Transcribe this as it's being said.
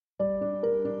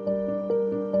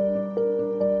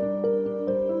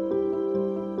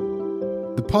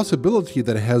possibility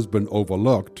that has been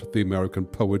overlooked, the American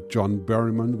poet John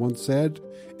Berryman once said,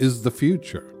 is the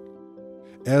future.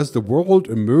 As the world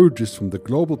emerges from the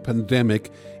global pandemic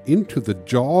into the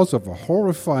jaws of a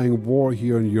horrifying war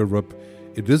here in Europe,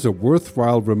 it is a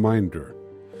worthwhile reminder.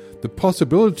 The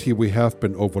possibility we have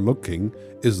been overlooking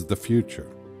is the future.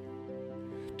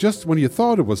 Just when you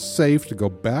thought it was safe to go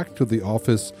back to the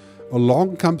office,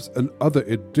 along comes another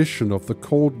edition of the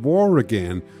Cold War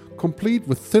again, complete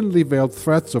with thinly veiled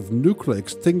threats of nuclear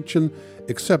extinction,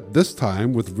 except this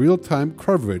time with real-time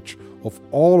coverage of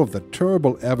all of the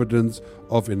terrible evidence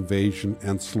of invasion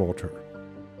and slaughter.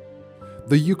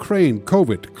 The Ukraine,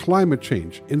 COVID, climate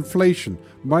change, inflation,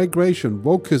 migration,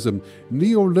 wokeism,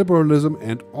 neoliberalism,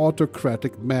 and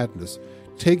autocratic madness.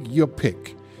 Take your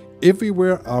pick.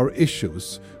 Everywhere are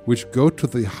issues which go to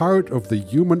the heart of the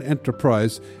human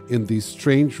enterprise in these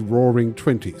strange roaring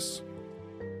 20s.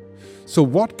 So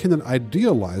what can an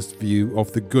idealized view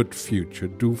of the good future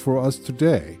do for us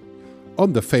today?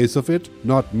 On the face of it,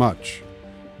 not much.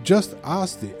 Just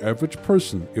ask the average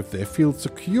person if they feel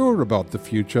secure about the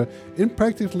future in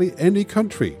practically any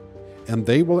country, and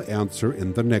they will answer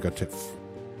in the negative.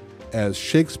 As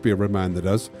Shakespeare reminded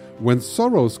us, when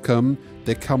sorrows come,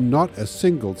 they come not as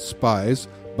single spies,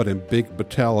 but in big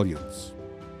battalions.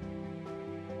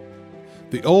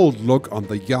 The old look on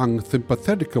the young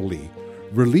sympathetically,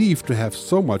 relieved to have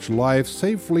so much life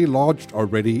safely lodged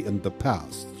already in the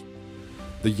past.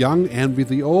 The young envy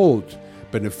the old,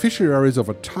 beneficiaries of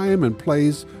a time and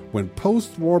place when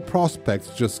post-war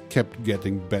prospects just kept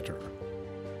getting better.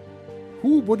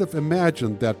 Who would have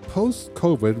imagined that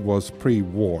post-COVID was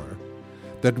pre-war?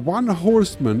 That one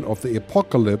horseman of the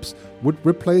apocalypse would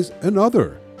replace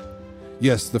another?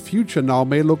 Yes, the future now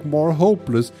may look more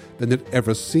hopeless than it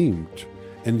ever seemed,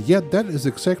 and yet that is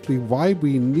exactly why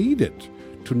we need it,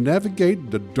 to navigate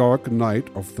the dark night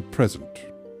of the present.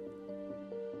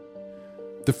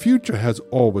 The future has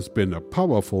always been a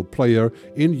powerful player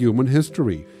in human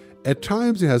history. At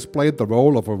times it has played the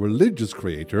role of a religious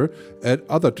creator, at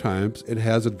other times it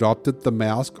has adopted the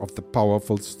mask of the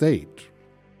powerful state.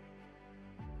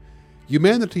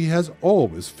 Humanity has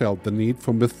always felt the need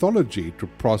for mythology to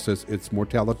process its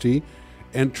mortality,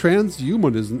 and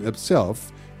transhumanism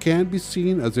itself can be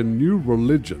seen as a new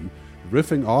religion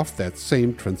riffing off that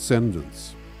same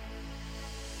transcendence.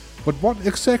 But what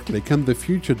exactly can the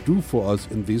future do for us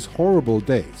in these horrible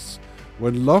days,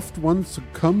 when loved ones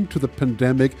succumb to the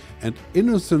pandemic and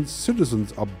innocent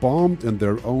citizens are bombed in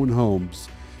their own homes,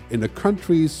 in a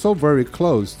country so very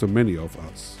close to many of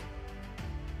us?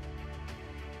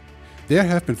 There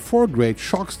have been 4 great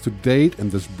shocks to date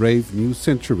in this brave new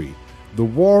century: the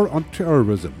war on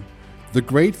terrorism, the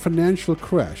great financial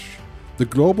crash, the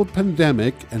global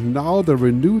pandemic, and now the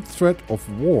renewed threat of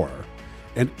war,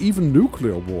 and even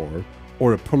nuclear war,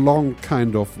 or a prolonged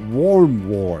kind of warm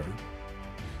war.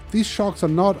 These shocks are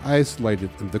not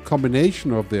isolated, and the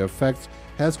combination of their effects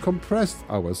has compressed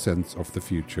our sense of the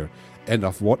future and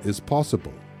of what is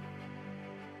possible.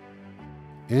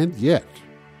 And yet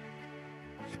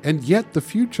the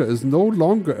future is no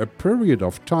longer a period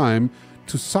of time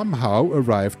to somehow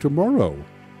arrive tomorrow.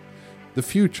 The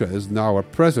future is now a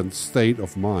present state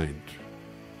of mind.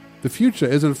 The future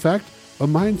is in fact a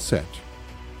mindset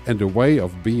and a way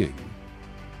of being.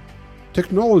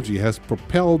 Technology has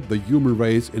propelled the human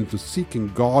race into seeking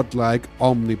godlike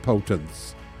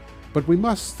omnipotence, but we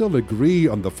must still agree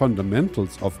on the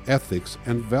fundamentals of ethics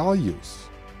and values.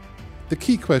 The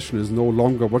key question is no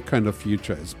longer what kind of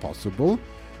future is possible,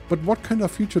 but what kind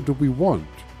of future do we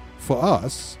want for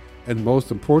us, and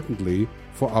most importantly,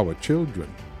 for our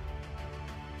children.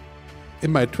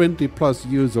 In my 20-plus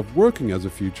years of working as a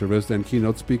futurist and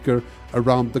keynote speaker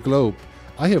around the globe,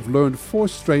 I have learned 4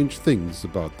 strange things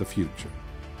about the future.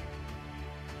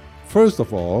 First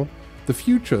of all, the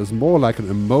future is more like an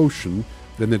emotion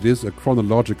than it is a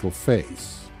chronological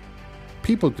phase.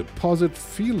 People deposit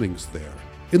feelings there,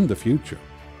 in the future,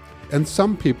 and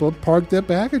some people park their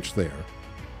baggage there.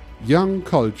 Young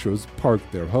cultures park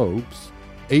their hopes,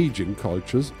 aging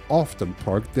cultures often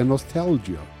park their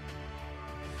nostalgia.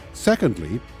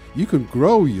 Secondly, you can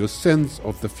grow your sense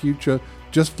of the future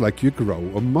just like you grow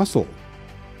a muscle.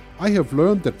 I have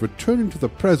learned that returning to the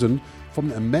present from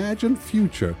an imagined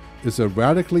future is a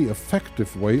radically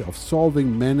effective way of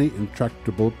solving many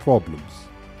intractable problems.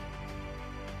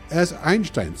 As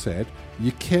Einstein said,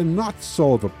 you cannot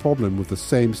solve a problem with the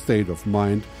same state of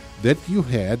mind that you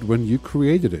had when you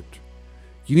created it.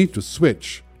 You need to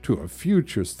switch to a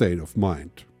future state of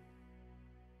mind.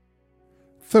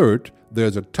 Third,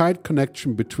 there's a tight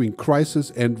connection between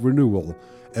crisis and renewal,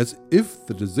 as if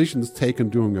the decisions taken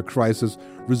during a crisis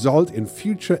result in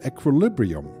future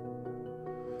equilibrium.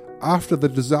 After the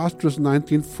disastrous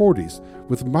 1940s,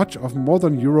 with much of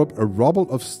modern Europe a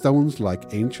rubble of stones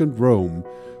like ancient Rome,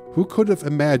 who could have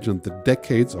imagined the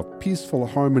decades of peaceful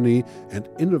harmony and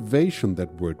innovation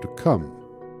that were to come?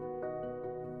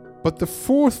 But the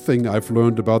fourth thing I've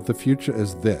learned about the future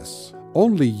is this: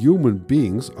 only human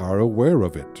beings are aware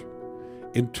of it.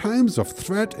 In times of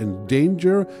threat and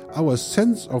danger, our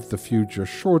sense of the future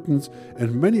shortens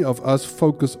and many of us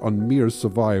focus on mere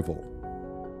survival.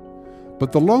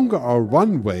 But the longer our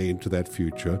runway into that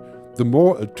future, the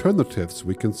more alternatives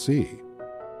we can see.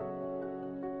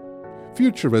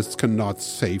 Futurists cannot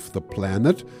save the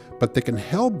planet, but they can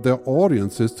help their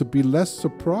audiences to be less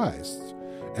surprised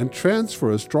and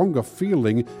transfer a stronger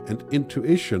feeling and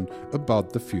intuition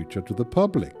about the future to the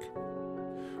public.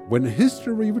 When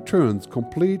history returns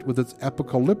complete with its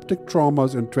apocalyptic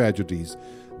traumas and tragedies,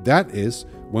 that is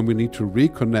when we need to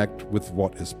reconnect with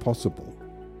what is possible.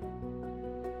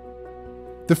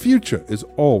 The future is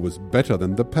always better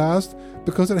than the past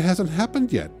because it hasn't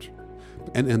happened yet.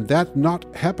 And in that not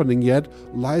happening yet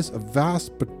lies a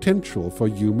vast potential for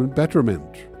human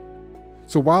betterment.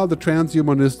 So while the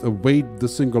transhumanists await the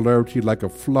singularity like a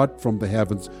flood from the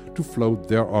heavens to float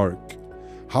their ark,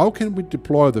 how can we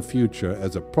deploy the future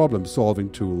as a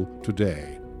problem-solving tool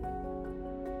today?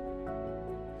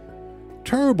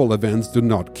 Terrible events do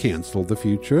not cancel the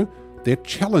future, they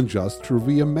challenge us to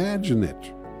reimagine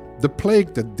it. The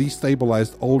plague that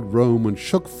destabilized old Rome and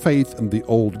shook faith in the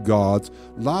old gods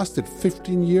lasted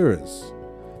 15 years.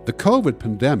 The COVID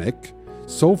pandemic,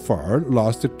 so far,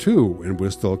 lasted 2, and we're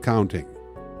still counting.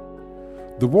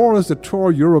 The wars that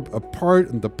tore Europe apart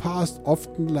in the past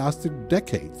often lasted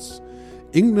decades.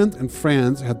 England and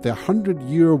France had their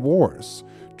 100-year wars,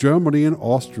 Germany and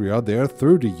Austria their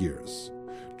 30 years.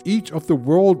 Each of the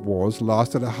world wars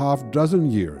lasted a half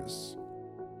dozen years.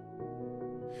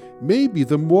 Maybe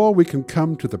the more we can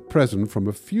come to the present from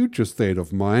a future state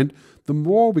of mind, the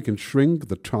more we can shrink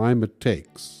the time it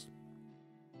takes.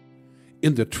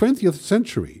 In the 20th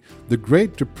century, the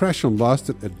Great Depression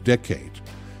lasted a decade.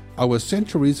 Our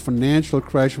century's financial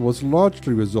crash was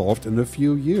largely resolved in a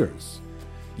few years.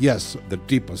 Yes, the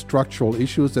deeper structural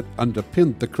issues that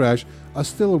underpinned the crash are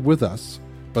still with us,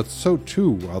 but so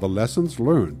too are the lessons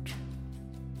learned.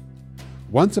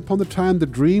 Once upon a time, the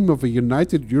dream of a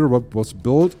united Europe was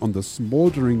built on the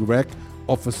smoldering wreck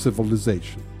of a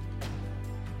civilization.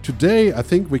 Today, I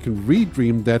think we can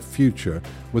redream that future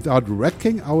without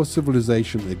wrecking our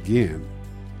civilization again.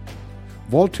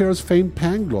 Voltaire's famed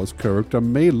Pangloss character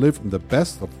may live in the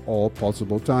best of all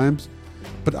possible times,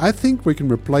 but I think we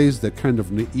can replace that kind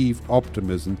of naive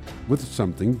optimism with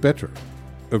something better,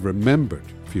 a remembered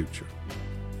future.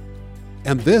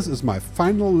 And this is my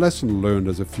final lesson learned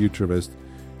as a futurist.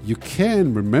 You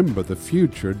can remember the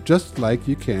future just like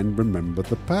you can remember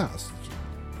the past.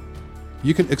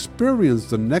 You can experience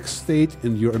the next state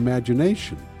in your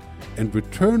imagination and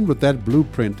return with that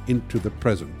blueprint into the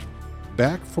present,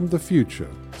 back from the future,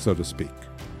 so to speak.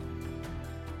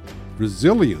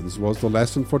 Resilience was the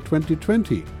lesson for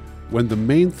 2020, when the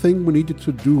main thing we needed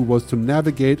to do was to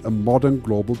navigate a modern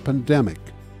global pandemic.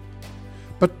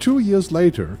 But 2 years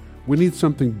later, we need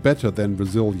something better than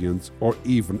resilience or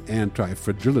even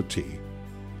anti-fragility.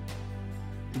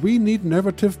 We need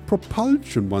narrative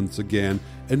propulsion once again,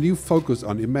 a new focus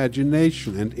on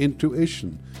imagination and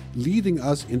intuition, leading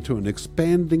us into an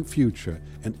expanding future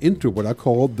and into what I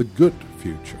call the good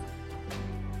future.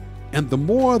 And the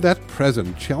more that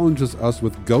present challenges us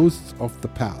with ghosts of the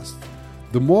past,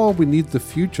 the more we need the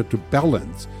future to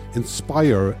balance,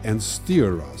 inspire, and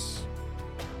steer us.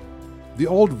 The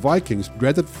old Vikings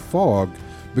dreaded fog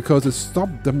because it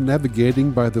stopped them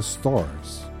navigating by the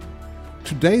stars.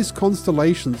 Today's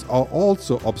constellations are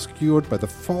also obscured by the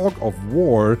fog of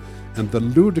war and the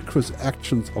ludicrous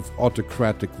actions of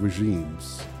autocratic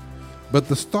regimes. But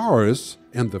the stars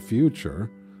and the future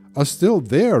are still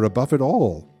there above it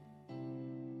all.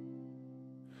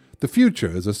 The future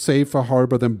is a safer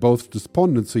harbor than both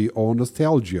despondency or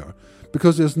nostalgia,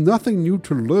 because there's nothing new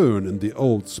to learn in the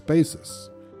old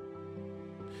spaces.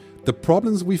 The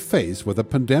problems we face, whether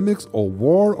pandemics or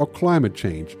war or climate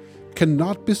change,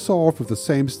 cannot be solved with the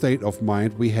same state of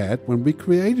mind we had when we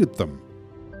created them.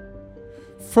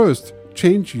 First,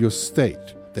 change your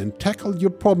state, then tackle your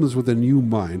problems with a new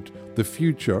mind, the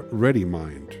future-ready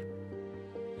mind.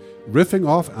 Riffing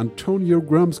off Antonio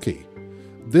Gramsci,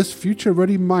 this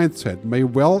future-ready mindset may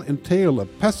well entail a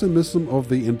pessimism of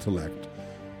the intellect,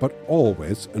 but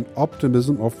always an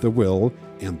optimism of the will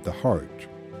and the heart.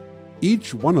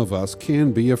 Each one of us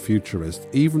can be a futurist,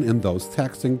 even in those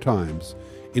taxing times.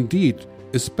 Indeed,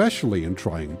 especially in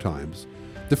trying times.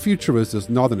 The futurist is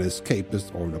not an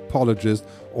escapist or an apologist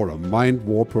or a mind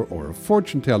warper or a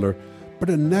fortune teller, but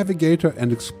a navigator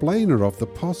and explainer of the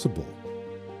possible.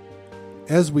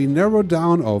 As we narrow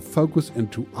down our focus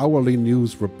into hourly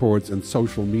news reports and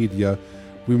social media,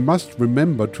 we must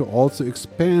remember to also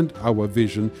expand our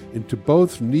vision into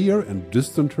both near and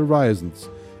distant horizons,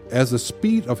 as the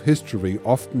speed of history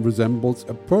often resembles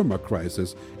a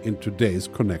perma-crisis in today's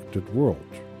connected world.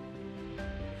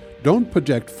 Don't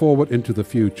project forward into the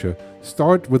future.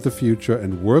 Start with the future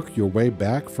and work your way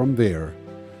back from there.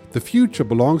 The future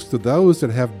belongs to those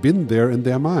that have been there in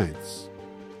their minds.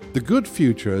 The good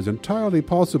future is entirely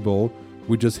possible.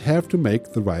 We just have to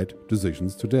make the right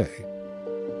decisions today.